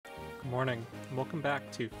Good morning, and welcome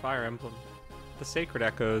back to Fire Emblem, the Sacred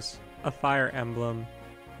Echoes of Fire Emblem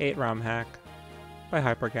 8 romhack by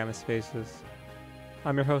hypergammaspaces.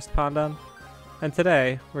 I'm your host Pandan, and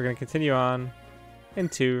today we're going to continue on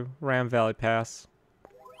into Ram Valley Pass.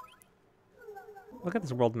 Look at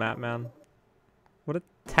this world map, man. What a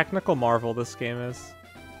technical marvel this game is.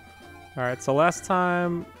 Alright, so last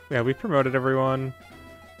time, yeah, we promoted everyone.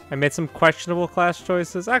 I made some questionable class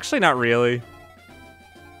choices. Actually, not really.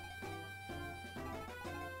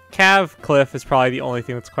 Cav Cliff is probably the only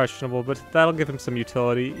thing that's questionable, but that'll give him some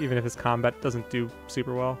utility, even if his combat doesn't do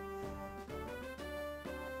super well.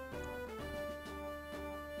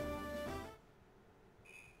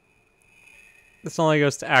 This only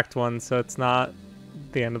goes to Act 1, so it's not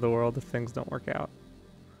the end of the world if things don't work out.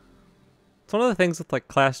 It's one of the things with like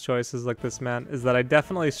class choices like this, man, is that I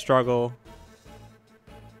definitely struggle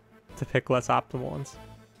to pick less optimal ones.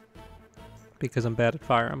 Because I'm bad at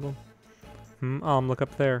Fire Emblem. Look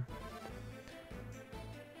up there.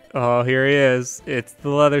 Oh, here he is. It's the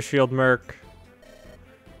leather shield Merc.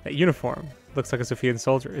 That uniform. Looks like a Sophian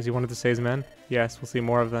soldier. Is he one of Desai's men? Yes, we'll see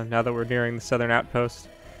more of them now that we're nearing the southern outpost.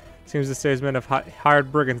 Seems Desai's men have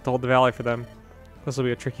hired brigands to hold the valley for them. This will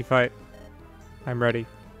be a tricky fight. I'm ready.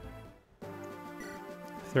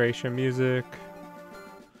 Thracia music.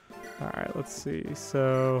 Alright, let's see.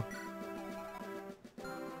 So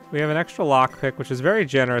we have an extra lockpick, which is very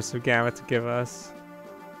generous of Gamma to give us.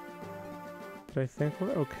 But I think we're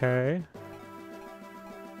okay.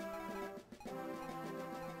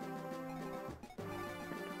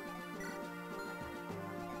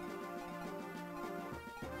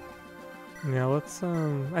 Yeah, let's,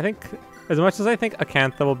 I think, as much as I think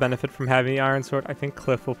Acantha will benefit from having the Iron Sword, I think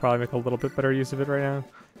Cliff will probably make a little bit better use of it right now.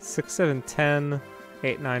 6, 7, 10,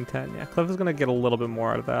 8, 9, 10. Yeah, Cliff is going to get a little bit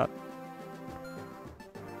more out of that.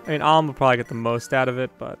 I mean, Alm will probably get the most out of it,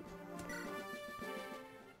 but...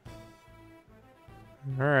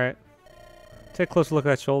 Alright. Take a closer look at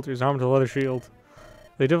that shoulder. He's armed with a leather shield.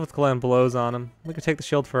 They difficult land blows on him. We could take the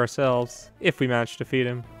shield for ourselves, if we manage to defeat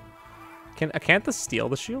him. Can Acantha steal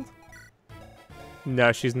the shield?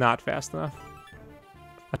 No, she's not fast enough.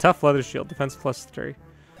 A tough leather shield, defense +3.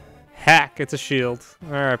 Heck, it's a shield.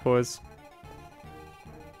 Alright, boys.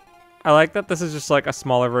 I like that this is just like a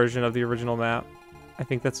smaller version of the original map. I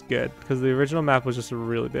think that's good, because the original map was just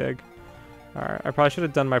really big. Alright, I probably should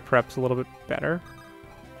have done my preps a little bit better.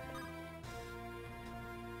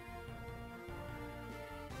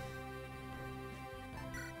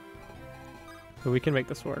 But we can make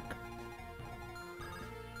this work.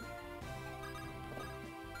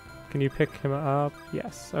 Can you pick him up?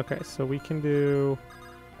 Yes. Okay, so we can do...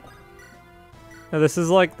 Now this is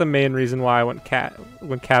like the main reason why I went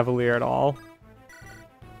Cavalier at all.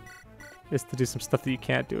 Is to do some stuff that you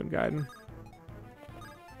can't do in Gaiden.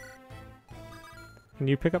 Can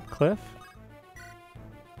you pick up Cliff?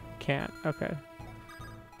 Can't. Okay.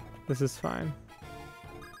 This is fine.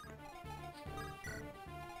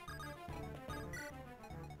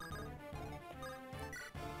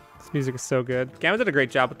 This music is so good. Gamma did a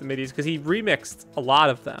great job with the midis because he remixed a lot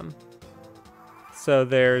of them. So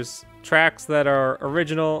there's tracks that are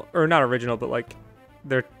original, or not original, but like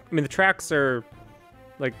they're, I mean the tracks are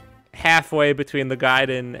like halfway between the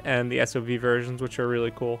Gaiden and the SOV versions, which are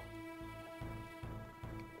really cool.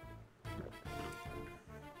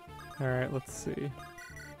 Alright, let's see.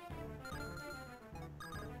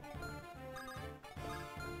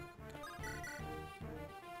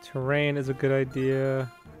 Terrain is a good idea.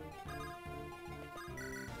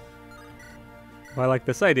 Well, I like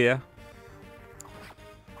this idea.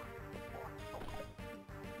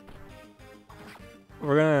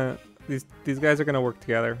 We're gonna... These guys are gonna work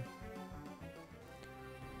together.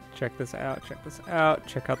 Check this out, check this out.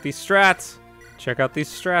 Check out these strats. Check out these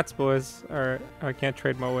strats, boys. Alright, I can't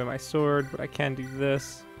trade away my sword, but I can do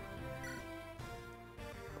this.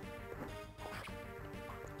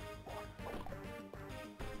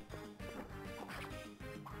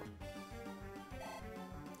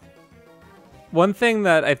 One thing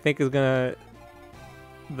that I think is that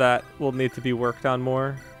will need to be worked on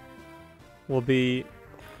more will be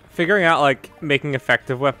figuring out, like, making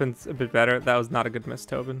effective weapons a bit better. That was not a good miss,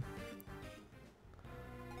 Tobin.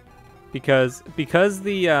 Because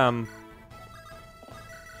the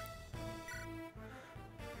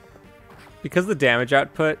damage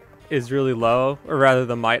output is really low, or rather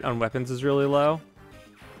the might on weapons is really low,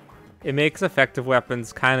 it makes effective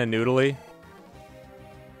weapons kind of noodly.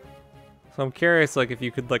 So I'm curious, like, if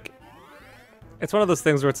you could, like... It's one of those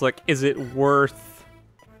things where it's like, is it worth...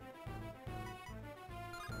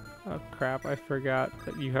 Oh crap, I forgot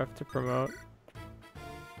that you have to promote.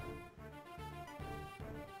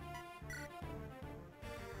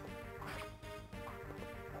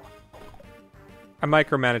 I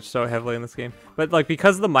micromanage so heavily in this game. But like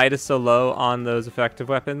because the might is so low on those effective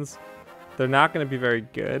weapons, they're not going to be very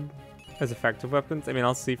good as effective weapons. I mean,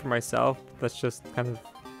 I'll see for myself. That's just kind of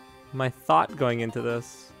my thought going into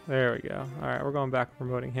this. There we go. All right, we're going back and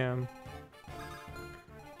promoting him.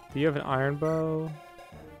 Do you have an iron bow?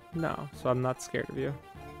 No, so I'm not scared of you.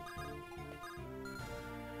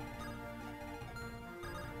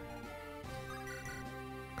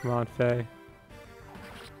 Come on, Faye.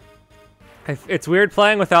 It's weird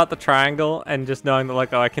playing without the triangle and just knowing that,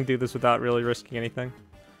 like, oh, I can do this without really risking anything.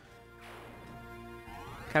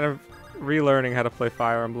 Kind of relearning how to play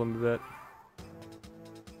Fire Emblem a bit.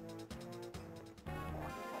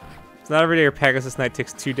 It's not every day your Pegasus Knight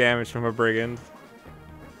takes 2 damage from a brigand.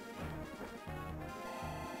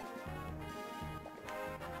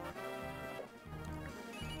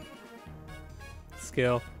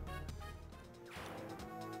 Skill.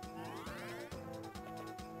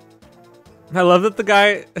 I love that the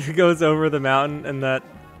guy goes over the mountain and that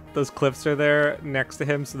those cliffs are there next to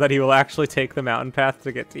him so that he will actually take the mountain path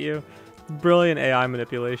to get to you. Brilliant AI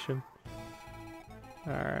manipulation.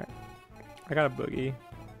 Alright. I got a boogie.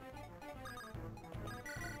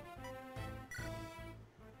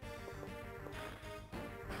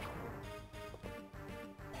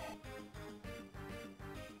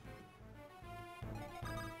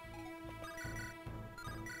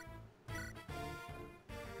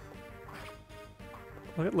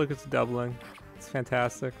 Look at Lucas doubling. It's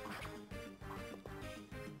fantastic.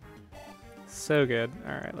 So good.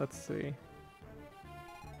 Alright, let's see.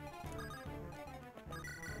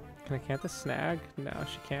 Can Acantha snag? No,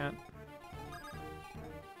 she can't.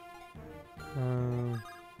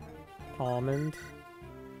 Almond.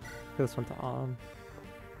 Give this one to Alm.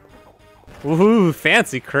 Woohoo!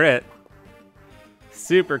 Fancy crit!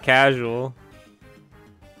 Super casual.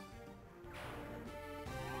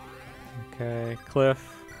 Okay, Cliff.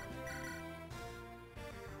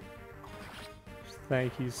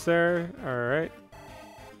 Thank you, sir. Alright.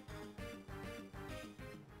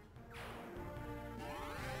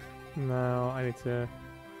 No, I need to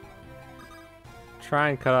try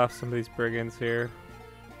and cut off some of these brigands here.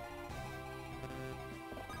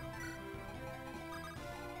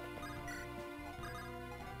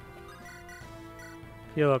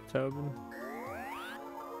 Heal up, Tobin.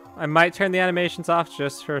 I might turn the animations off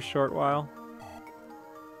just for a short while.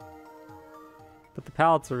 But the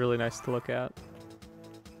palettes are really nice to look at.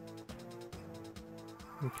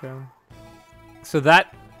 Okay. So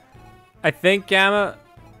that... I think Gamma...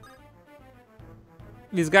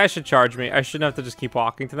 These guys should charge me. I shouldn't have to just keep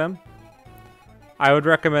walking to them. I would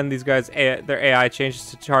recommend these guys, their AI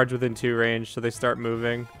changes to charge within 2 range so they start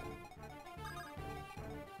moving.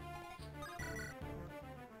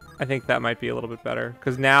 I think that might be a little bit better.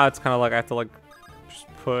 Because now it's kind of like I have to like just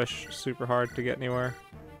push super hard to get anywhere.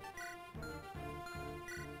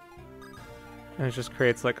 And it just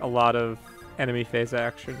creates like a lot of enemy phase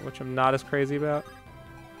action, which I'm not as crazy about.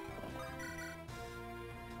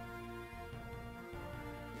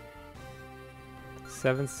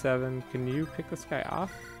 Seven. Can you pick this guy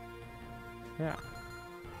off? Yeah.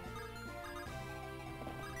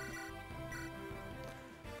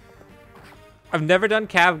 I've never done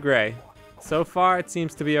Cav Gray. So far, it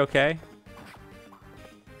seems to be okay.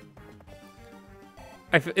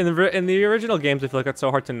 In the original games, I feel like it's so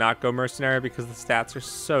hard to not go Mercenary because the stats are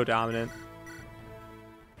so dominant.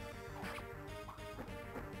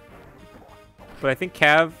 But I think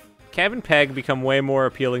Cav and Peg become way more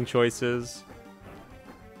appealing choices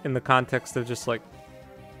in the context of just like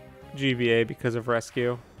GBA because of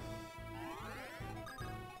Rescue.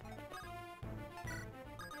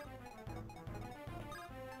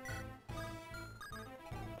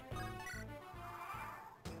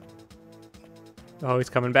 Oh, he's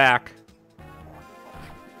coming back.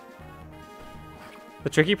 The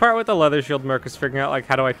tricky part with the Leather Shield Merc is figuring out, like,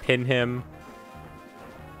 how do I pin him?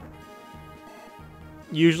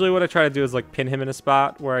 Usually what I try to do is, like, pin him in a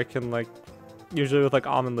spot where I can, like, usually with, like,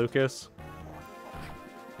 Alm and Lucas.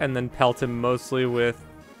 And then pelt him mostly with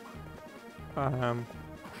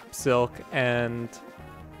Silk and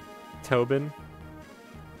Tobin.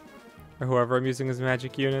 Or whoever I'm using as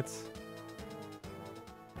magic units.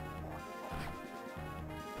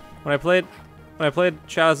 When I played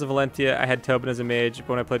Shadows of Valentia, I had Tobin as a mage, but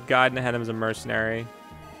when I played Gaiden, I had him as a mercenary.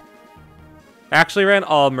 I actually ran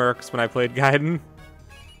all mercs when I played Gaiden.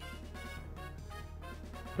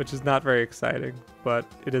 Which is not very exciting, but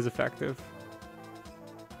it is effective.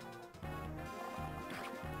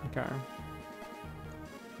 Okay. I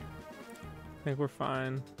think we're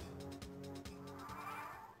fine.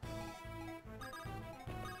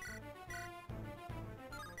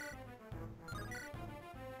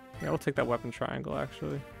 Yeah, we'll take that weapon triangle,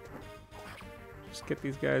 actually. Just get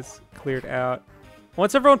these guys cleared out.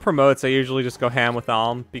 Once everyone promotes, I usually just go ham with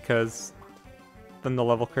Alm, because then the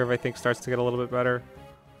level curve, I think, starts to get a little bit better.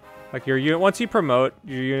 Like, your unit, once you promote,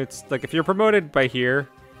 your units, like, if you're promoted by here,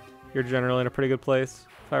 you're generally in a pretty good place,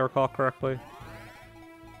 if I recall correctly.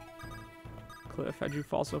 Cliff, how'd you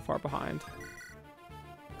fall so far behind?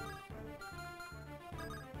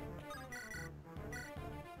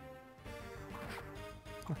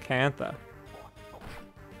 Acantha.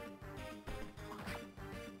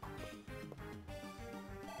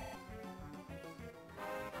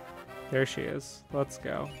 There she is. Let's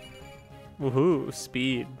go. Woohoo,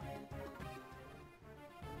 speed.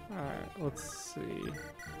 Alright, let's see.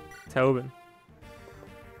 Tobin.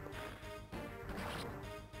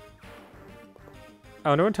 I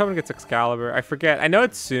wonder when Tobin gets Excalibur. I forget. I know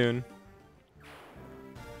it's soon.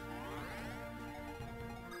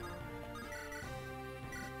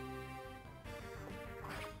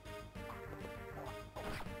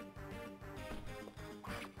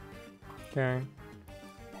 Okay.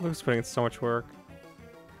 Luke's putting in so much work.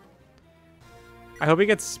 I hope he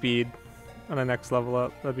gets speed on the next level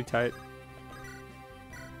up. That'd be tight.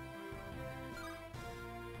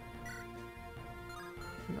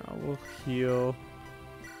 No, we'll heal.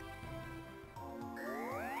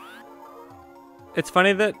 It's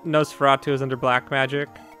funny that Nosferatu is under black magic.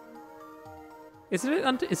 Isn't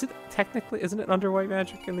it under white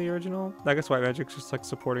magic in the original? I guess white magic's just like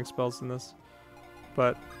supporting spells in this.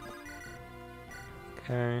 But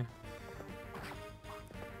okay.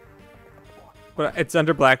 But it's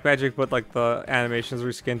under black magic, but like the animations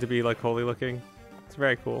reskinned to be like holy looking. It's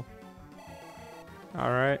very cool.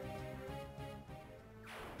 Alright.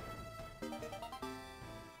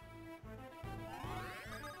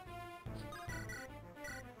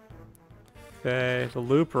 Okay, the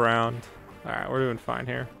loop around. Alright, we're doing fine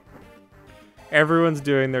here. Everyone's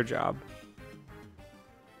doing their job.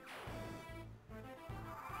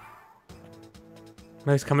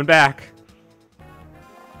 He's coming back.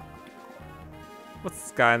 What's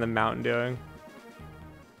this guy in the mountain doing?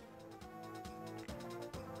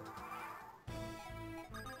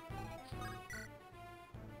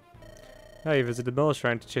 Oh, you visited Mill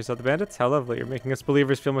Shrine to chase out the bandits? How lovely. You're making us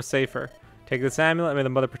believers feel more safer. Take this amulet and may the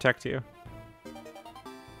mother protect you.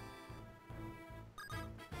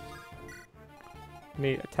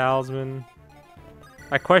 Need a talisman.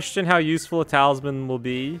 I question how useful a talisman will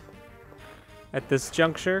be at this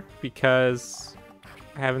juncture, because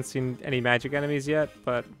I haven't seen any magic enemies yet,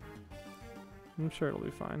 but I'm sure it'll be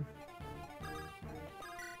fine.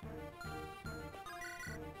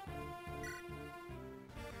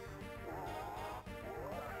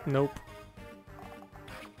 Nope.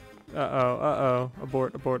 Uh-oh.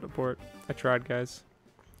 Abort, abort, abort. I tried, guys.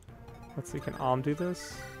 Let's see, can Alm do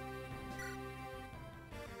this?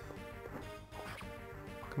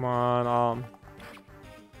 Come on, Alm.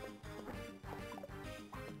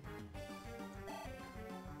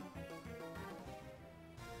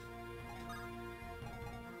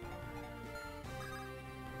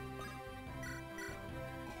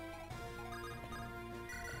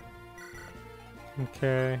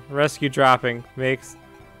 Okay, rescue dropping makes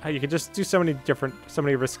you can just do so many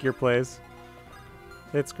riskier plays.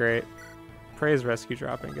 It's great. Praise rescue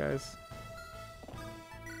dropping, guys.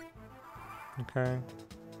 Okay,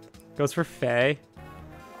 goes for Faye.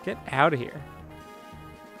 Get out of here.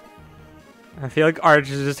 I feel like Arch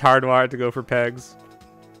is just hardwired to go for pegs.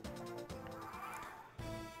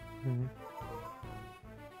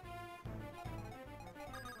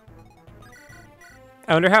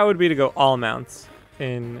 I wonder how it would be to go all mounts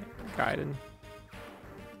in Gaiden.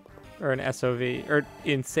 Or in SOV. Or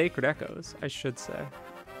in Sacred Echoes, I should say.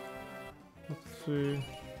 Let's see.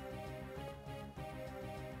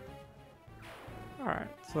 Alright,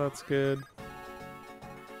 so that's good.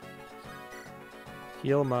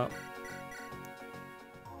 Heal him up.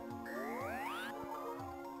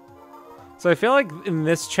 So I feel like in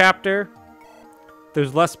this chapter,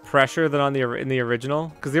 there's less pressure than on in the original,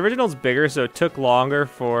 because the original's bigger, so it took longer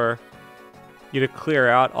for you to clear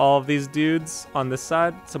out all of these dudes on this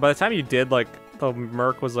side. So by the time you did, like, the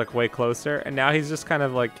Merc was like way closer, and now he's just kind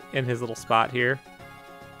of like in his little spot here.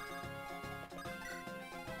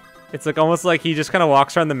 It's like almost like he just kind of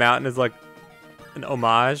walks around the mountain as like an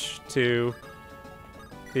homage to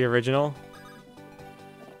the original.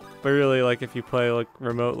 But really, like, if you play like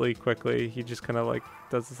remotely quickly, he just kind of like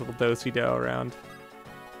does this little do-si-do around.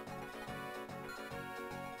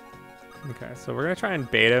 Okay, so we're gonna try and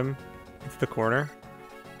bait him into the corner.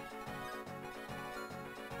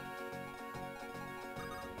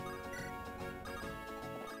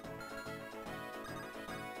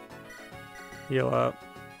 Heal up.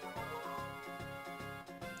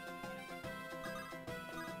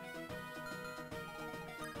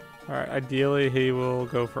 Alright, ideally he will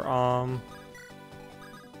go for Alm.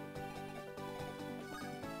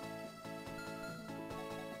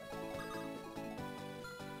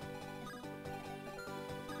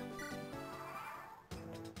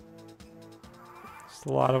 Just a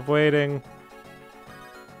lot of waiting.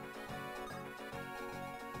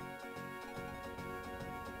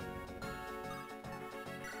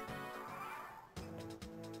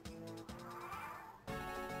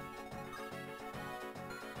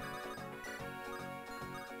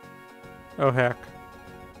 Oh heck.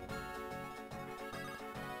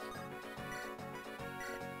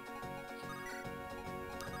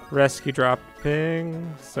 Rescue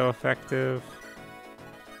dropping, so effective.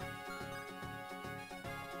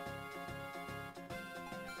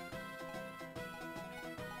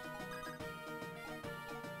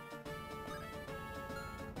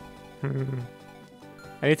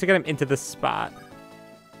 I need to get him into this spot.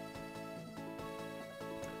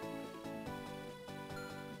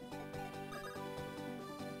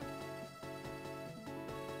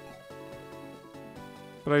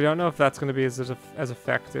 But I don't know if that's going to be as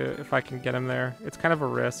effective if I can get him there. It's kind of a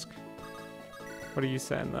risk. What are you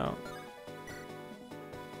saying, though?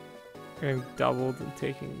 Getting doubled and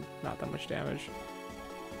taking not that much damage.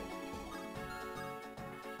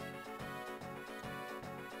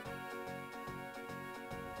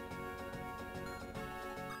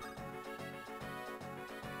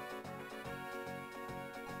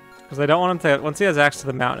 Because I don't want him to... Once he has access to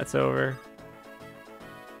the mountain, it's over.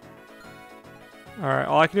 Alright,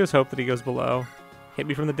 all I can do is hope that he goes below. Hit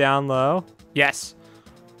me from the down low. Yes!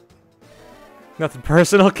 Nothing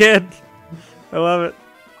personal, kid! I love it.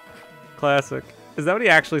 Classic. Is that what he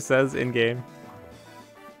actually says in-game?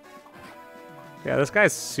 Yeah, this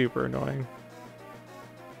guy's super annoying.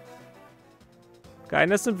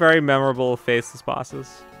 Gaiden has some very memorable faceless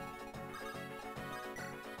bosses.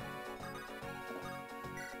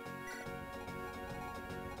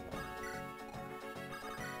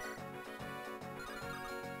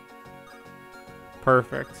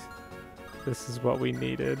 Perfect. This is what we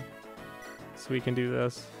needed. So we can do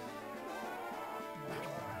this.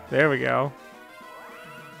 There we go.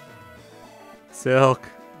 Silk.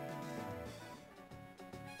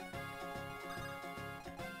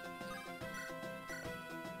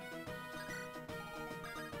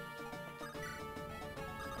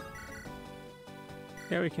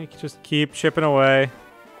 Yeah, we can just keep chipping away.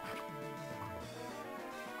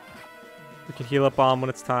 We can heal up Alm when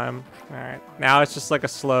it's time. Alright. Now it's just like a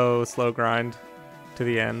slow grind to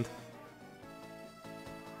the end.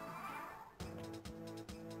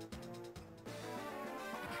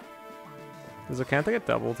 Does Acantha get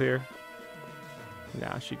doubled here?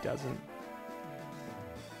 No, she doesn't.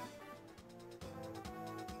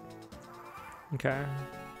 Okay.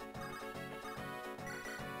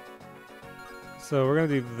 So we're gonna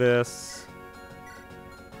do this.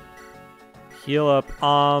 Heal up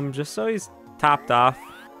Alm just so he's topped off.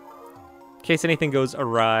 In case anything goes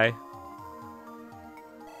awry.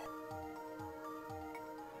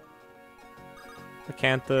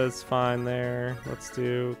 Acantha is fine there. Let's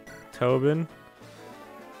do Tobin.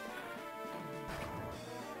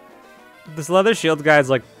 This leather shield guy is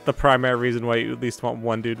like the primary reason why you at least want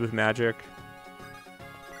one dude with magic.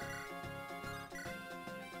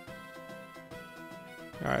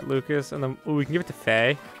 Alright, Lucas, and then ooh, we can give it to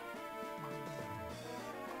Faye.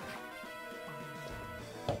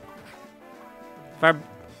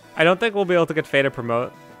 I don't think we'll be able to get Faye to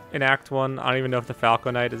promote in Act 1. I don't even know if the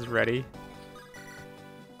Falco Knight is ready.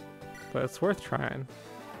 But it's worth trying.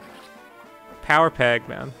 Power Peg,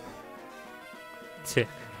 man. Tick.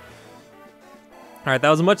 Alright, that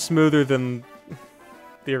was much smoother than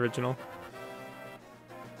the original.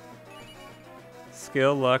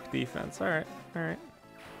 Skill, luck, defense. Alright, alright.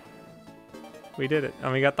 We did it.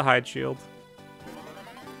 And we got the hide shield.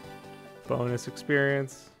 Bonus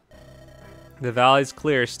experience. The valley's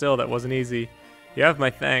clear. Still, that wasn't easy. You have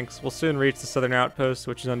my thanks. We'll soon reach the southern outpost,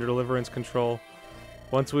 which is under Deliverance control.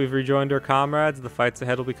 Once we've rejoined our comrades, the fights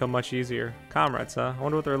ahead will become much easier. Comrades, huh? I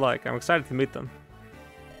wonder what they're like. I'm excited to meet them.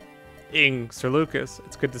 Sir Lucas.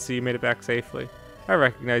 It's good to see you made it back safely. I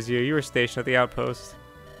recognize you. You were stationed at the outpost.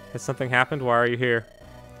 Has something happened? Why are you here?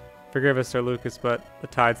 Forgive us, Sir Lucas, but the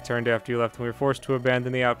tides turned after you left and we were forced to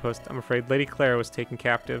abandon the outpost. I'm afraid Lady Claire was taken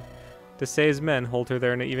captive. Desay's men hold her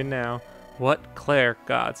there even now. What? Claire?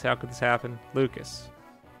 Gods, how could this happen? Lucas.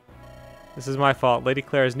 This is my fault. Lady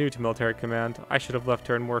Claire is new to military command. I should have left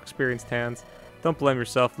her in more experienced hands. Don't blame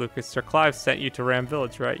yourself, Lucas. Sir Clive sent you to Ram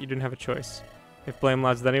Village, right? You didn't have a choice. If blame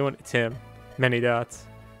lies with anyone, it's him. Many dots.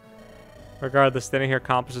 Regardless, standing here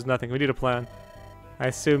accomplishes nothing. We need a plan. I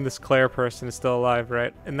assume this Claire person is still alive,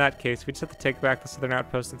 right? In that case, we just have to take back the southern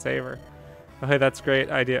outpost and save her. Oh, hey, that's a great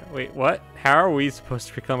idea. Wait, what? How are we supposed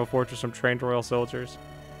to become a fortress from trained royal soldiers?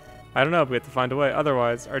 I don't know, but we have to find a way.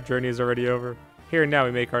 Otherwise, our journey is already over. Here and now,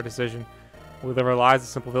 we make our decision. Will we live our lives as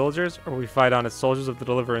simple villagers, or will we fight on as soldiers of the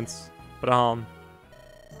deliverance? But Alm.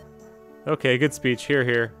 Okay, good speech.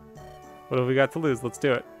 Here. What have we got to lose? Let's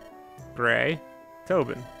do it. Gray?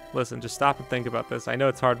 Tobin. Listen, just stop and think about this. I know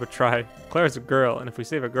it's hard, but try. Claire's a girl, and if we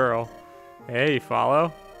save a girl... Hey, you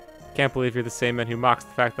follow? Can't believe you're the same man who mocks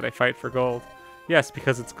the fact that I fight for gold. Yes,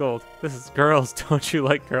 because it's gold. This is girls. Don't you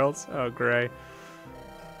like girls? Oh, Gray.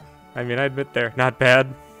 I mean, I admit they're not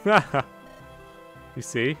bad. You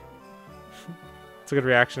see? It's a good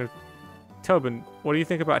reaction. Tobin, what do you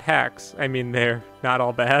think about hacks? I mean, they're not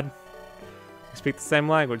all bad. We speak the same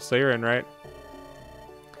language, so you're in, right?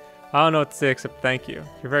 I don't know what to say except thank you.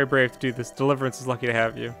 You're very brave to do this. Deliverance is lucky to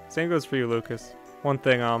have you. Same goes for you, Lucas. One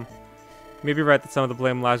thing, you may be right that some of the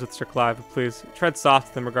blame lies with Sir Clive, but please, tread soft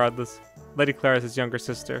with him regardless. Lady Clara is his younger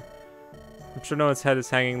sister. I'm sure no one's head is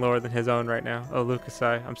hanging lower than his own right now. Oh, Lucas,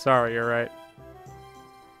 I'm sorry, you're right.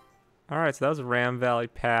 Alright, so that was Ram Valley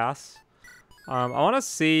Pass. I want to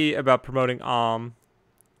see about promoting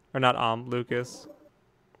Lucas.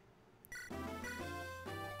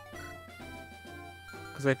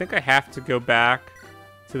 Because I think I have to go back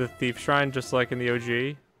to the Thief Shrine just like in the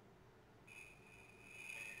OG.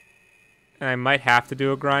 And I might have to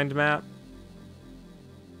do a grind map.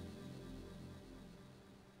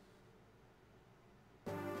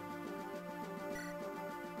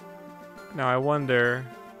 Now I wonder...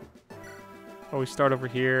 Oh, we start over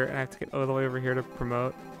here and I have to get all the way over here to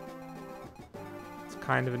promote. It's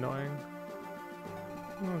kind of annoying.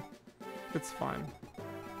 Oh, it's fine.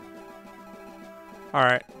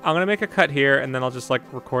 Alright, I'm gonna make a cut here and then I'll just like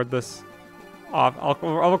record this off.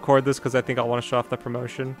 I'll record this because I think I'll want to show off the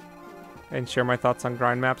promotion and share my thoughts on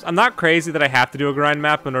grind maps. I'm not crazy that I have to do a grind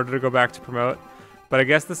map in order to go back to promote, but I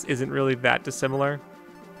guess this isn't really that dissimilar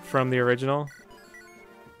from the original.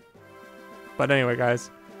 But anyway,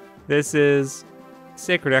 guys, this is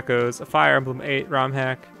Sacred Echoes, a Fire Emblem 8 ROM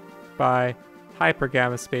hack by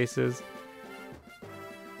hypergammaspaces.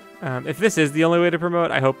 If this is the only way to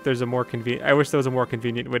promote, I hope there's a more convenient... I wish there was a more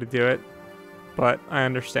convenient way to do it, but I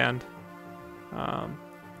understand.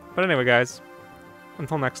 But anyway, guys,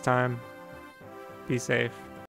 until next time, be safe.